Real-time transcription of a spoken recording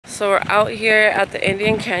So we're out here at the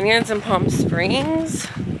Indian Canyons in Palm Springs.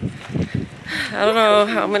 I don't know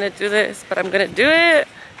how I'm gonna do this, but I'm gonna do it.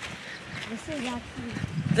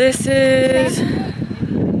 This is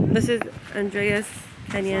Andreas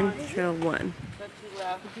Canyon Trail 1.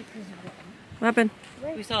 What happened?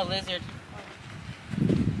 We saw a lizard.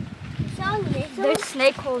 There's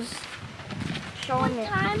snake holes showing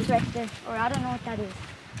it right there. Or I don't know what that is.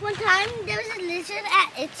 One time there was a lizard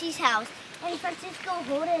at Itchy's house, and Francisco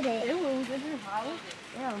hoarded it. It was in his house?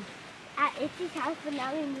 Yeah. At Itchy's house, but now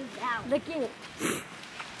he moved out. Look at it.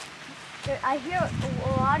 I hear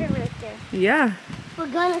water right there. Yeah. We're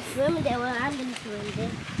gonna swim in there. Well, I'm gonna swim in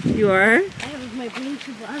there. You are? I have my blue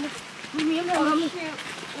tube on.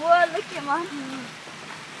 Whoa, look at Mom.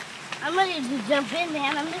 I'm ready to jump in there.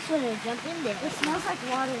 I'm just gonna jump in there. It smells like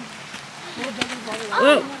water.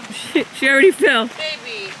 Oh, she already fell.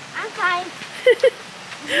 Baby. I'm fine.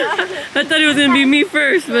 I thought it was gonna be me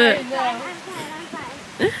first, but. I'm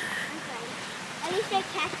fine. At least I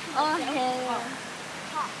catch you. Oh,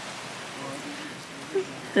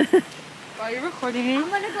 hell. Are you recording it? I'm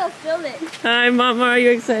gonna go fill it. Hi, Mama. Are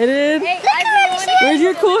you excited? Hey, Where's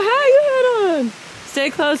your cool hat you had on? Stay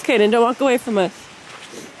close, Kaden. Don't walk away from us.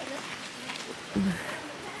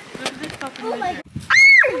 Oh my God.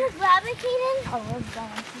 Is rabbit, Kaden? Oh, what's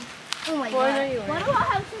going Oh my Why God. are you Why do I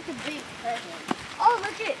have such a big present? Oh,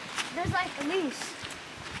 look it. There's like a leash.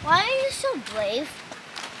 Why are you so brave?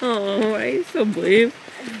 Oh, why are you so brave?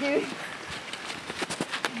 Dude.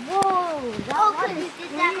 Whoa. That Because you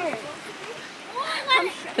did that weird.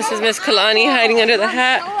 before. This is Miss Kalani hiding under the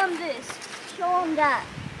hat. Show him this. Show him that.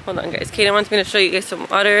 Hold on, guys. Kaden wants me to show you guys some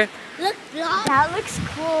water. Look, That looks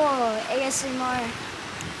cool. ASMR.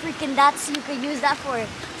 Freaking that's, you could use that for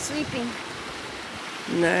sweeping.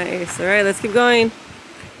 Nice. All right, let's keep going.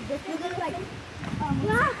 This is like,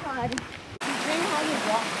 God. How you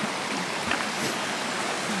walk.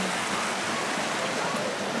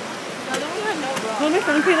 Hold my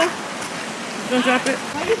phone, Kayla. Don't drop it.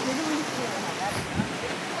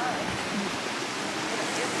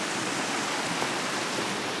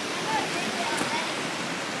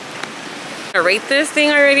 I rate this thing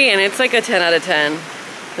already, and it's like a 10 out of 10.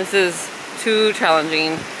 This is too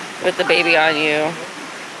challenging with the baby on you.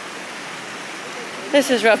 This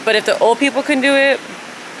is rough, but if the old people can do it,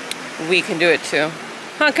 we can do it too.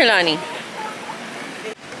 Huh, Kalani?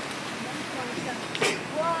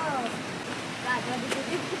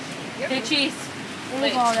 Say cheese.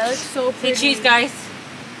 Wait. Oh, that looks so pretty. Say cheese, guys.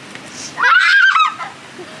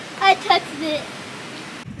 I touched it.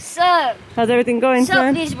 Sup? How's everything going, Sup,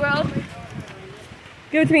 son? these bro?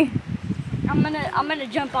 Give it to me. I'm gonna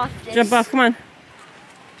jump off this. Jump off, come on.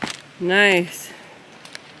 Nice.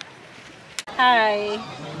 Hi.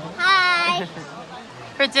 Hi.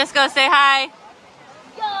 Francisco, say hi.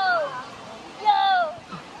 Yo. Yo.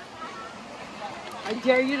 I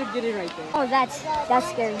dare you to get it right there. Oh, that's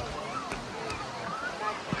scary.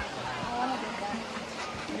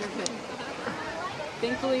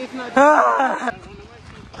 Thankfully, it's not.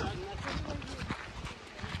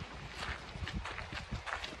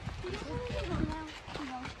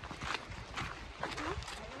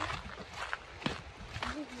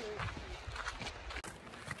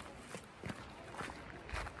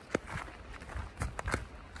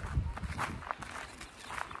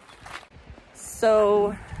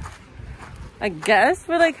 So, I guess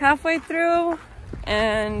we're like halfway through,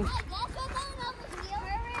 and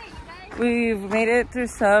we've made it through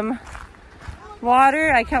some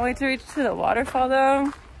water. I can't wait to reach to the waterfall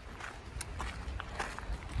though.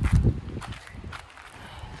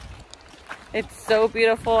 It's so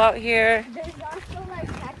beautiful out here. There's also like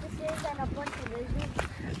cactuses and a bunch of lizards.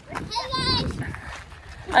 Hey guys.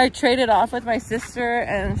 I traded off with my sister,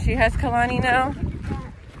 and she has Kalani now.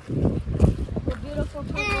 The beautiful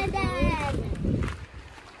And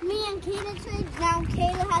me and Kayla trade. Now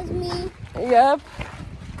Kayla has me. Yep.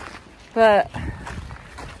 But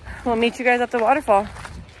we'll meet you guys at the waterfall.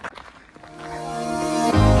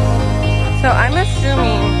 So I'm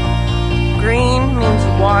assuming green means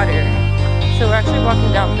water. So we're actually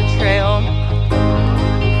walking down the trail.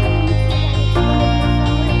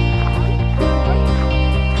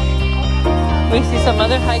 We see some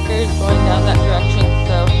other hikers going down that direction,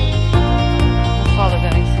 so we'll follow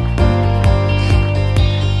guys.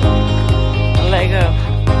 Let go.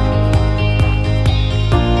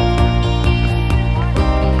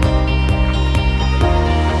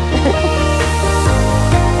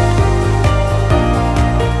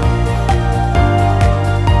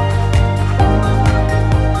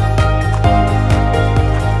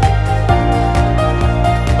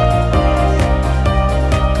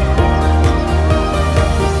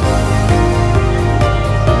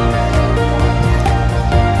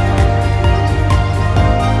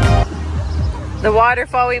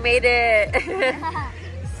 waterfall. We made it.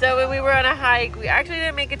 So when we were on a hike, we actually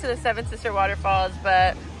didn't make it to the Seven Sister Waterfalls,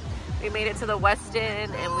 but we made it to the Westin,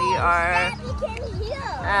 and we are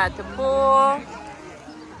at the pool.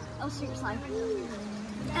 Oh, seriously.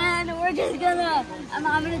 And we're just gonna,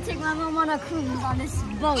 I'm gonna take my mom on a cruise on this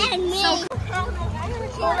boat. And me. So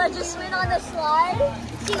cool. I just went on the slide.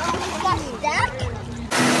 She almost got stuck.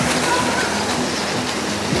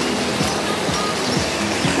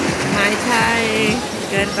 Mai Tai,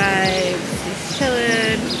 good vibes, just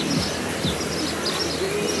chilling.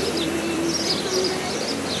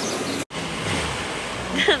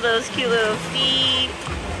 Those cute little feet.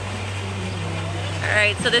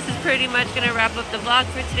 Alright, so this is pretty much going to wrap up the vlog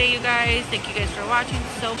for today, you guys. Thank you guys for watching.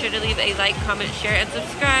 So sure to leave a like, comment, share, and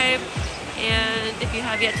subscribe. And if you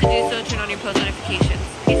have yet to do so, turn on your post notifications.